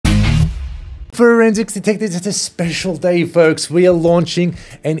Forensics Detectives, it's a special day, folks. We are launching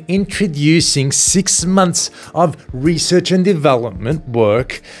and introducing 6 months of research and development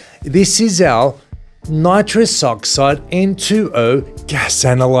work. This is our Nitrous Oxide N2O gas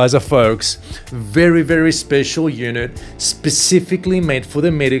analyzer, folks. Very, very special unit, specifically made for the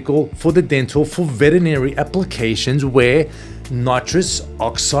medical, for the dental, for veterinary applications where nitrous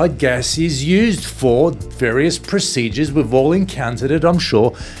oxide gas is used for various procedures. We've all encountered it, I'm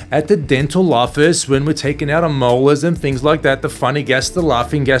sure, at the dental office when we're taking out our molars and things like that. The funny gas, the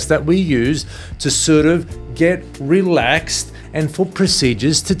laughing gas that we use to sort of get relaxed and for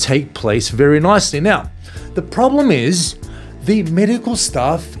procedures to take place very nicely. Now, the problem is the medical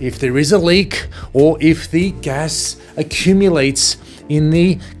staff, if there is a leak or if the gas accumulates in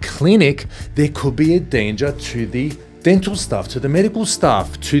the clinic, there could be a danger to the dental staff, to the medical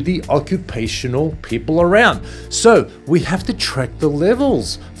staff, to the occupational people around. So we have to track the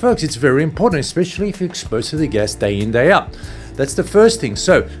levels. Folks, it's very important, especially if you're exposed to the gas day in, day out. That's the first thing.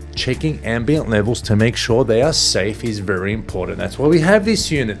 So checking ambient levels to make sure they are safe is very important. That's why we have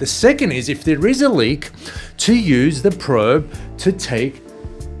this unit. The second is, if there is a leak, to use the probe to take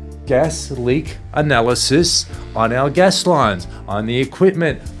gas leak analysis on our gas lines, on the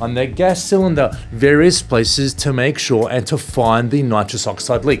equipment, on the gas cylinder, various places to make sure and to find the nitrous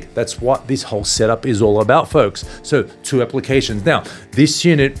oxide leak. That's what this whole setup is all about, folks. So 2 applications. Now, this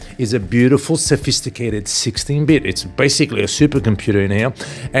unit is a beautiful, sophisticated 16-bit. It's basically a supercomputer in here,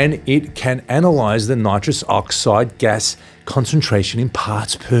 and it can analyze the nitrous oxide gas concentration in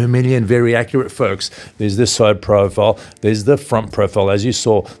parts per million. Very accurate, folks. There's the side profile, there's the front profile, as you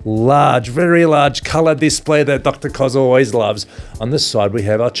saw, large, very large color display that Dr. Koz always loves. On the side, we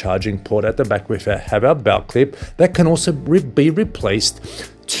have our charging port. At the back, we have our belt clip that can also be replaced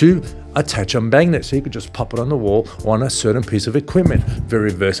to attach a magnet, so you could just pop it on the wall or on a certain piece of equipment.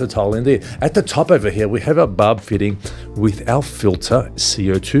 Very versatile indeed. At the top over here, we have a bulb fitting with our filter,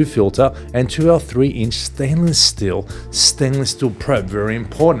 CO2 filter, and to our 3-inch stainless steel probe. Very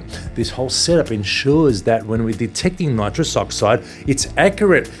important. This whole setup ensures that when we're detecting nitrous oxide, it's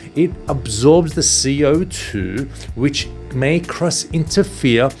accurate. It absorbs the CO2, which may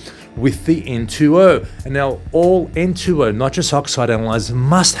cross-interfere with the N2O. And now all N2O, nitrous oxide analyzers,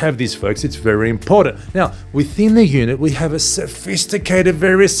 must have this, folks. It's very important. Now, within the unit, we have a sophisticated,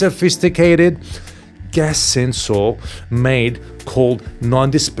 very sophisticated gas sensor made called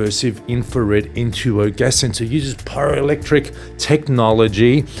non-dispersive infrared N2O gas sensor. It uses pyroelectric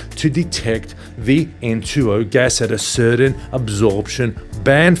technology to detect the N2O gas at a certain absorption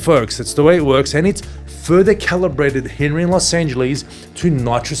band, folks. That's the way it works, and it's further calibrated here in Los Angeles to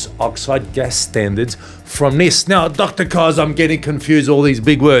nitrous oxide gas standards from NIST. Now, Dr. Koz, I'm getting confused, all these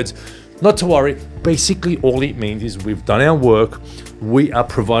big words. Not to worry, basically all it means is we've done our work, we are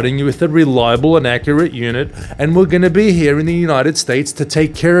providing you with a reliable and accurate unit, and we're gonna be here in the United States to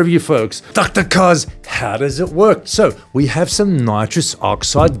take care of you, folks. Dr. Koz, how does it work? So we have some nitrous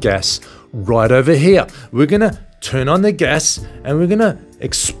oxide gas right over here. We're gonna turn on the gas and we're gonna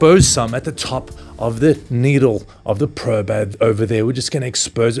expose some at the top of the needle of the probe over there. We're just going to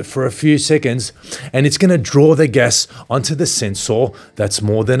expose it for a few seconds, and it's going to draw the gas onto the sensor. That's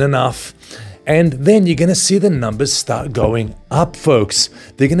more than enough. And then you're going to see the numbers start going up, folks.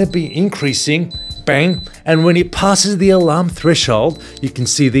 They're going to be increasing, bang, and when it passes the alarm threshold, you can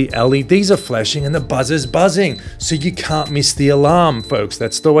see the LEDs are flashing and the buzzer's buzzing, so you can't miss the alarm, folks.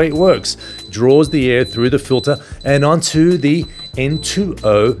 That's the way it works. Draws the air through the filter and onto the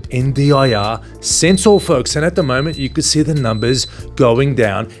N2O NDIR sensor, folks, and at the moment you could see the numbers going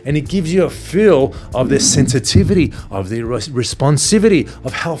down, and it gives you a feel of the sensitivity, of the responsivity,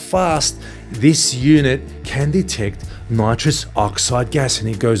 of how fast this unit can detect nitrous oxide gas, and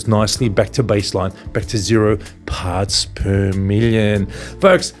it goes nicely back to baseline, back to 0 parts per million.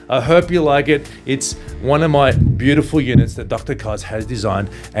 Folks, I hope you like it. It's one of my beautiful units that Dr. Koz has designed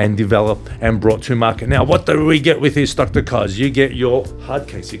and developed and brought to market. Now, what do we get with this, Dr. Koz? You get your hard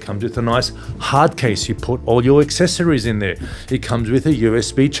case. It comes with a nice hard case. You put all your accessories in there. It comes with a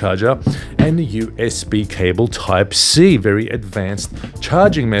USB charger and a USB cable Type-C, very advanced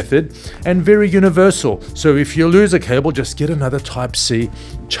charging method and very universal. So if you lose a cable, just get another Type-C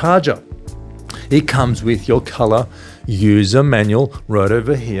charger. It comes with your color user manual right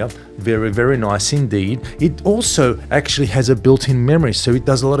over here. Very, very nice indeed. It also actually has a built-in memory, so it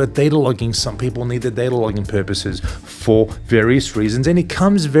does a lot of data logging. Some people need the data logging purposes. for various reasons, and it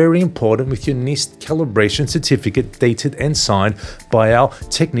comes very important with your NIST calibration certificate dated and signed by our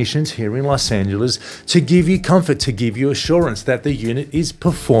technicians here in Los Angeles to give you comfort, to give you assurance that the unit is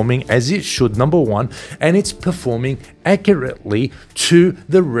performing as it should, number one, and it's performing accurately to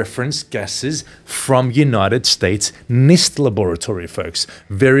the reference gases from United States NIST laboratory, folks.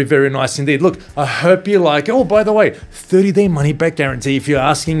 Very, very nice indeed. Look, I hope you like it. Oh, by the way, 30-day money-back guarantee. If you're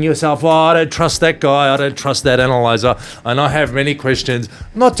asking yourself, oh, I don't trust that guy, I don't trust that analyzer, and I have many questions,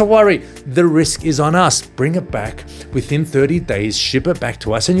 not to worry. The risk is on us. Bring it back within 30 days, ship it back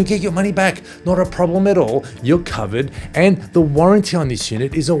to us, and you get your money back. Not a problem at all. You're covered, and the warranty on this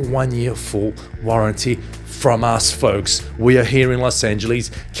unit is a 1-year full warranty from us, folks. We are here in Los Angeles,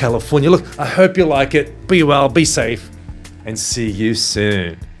 California. Look, I hope you like it. Be well, be safe, and see you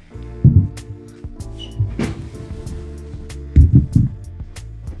soon.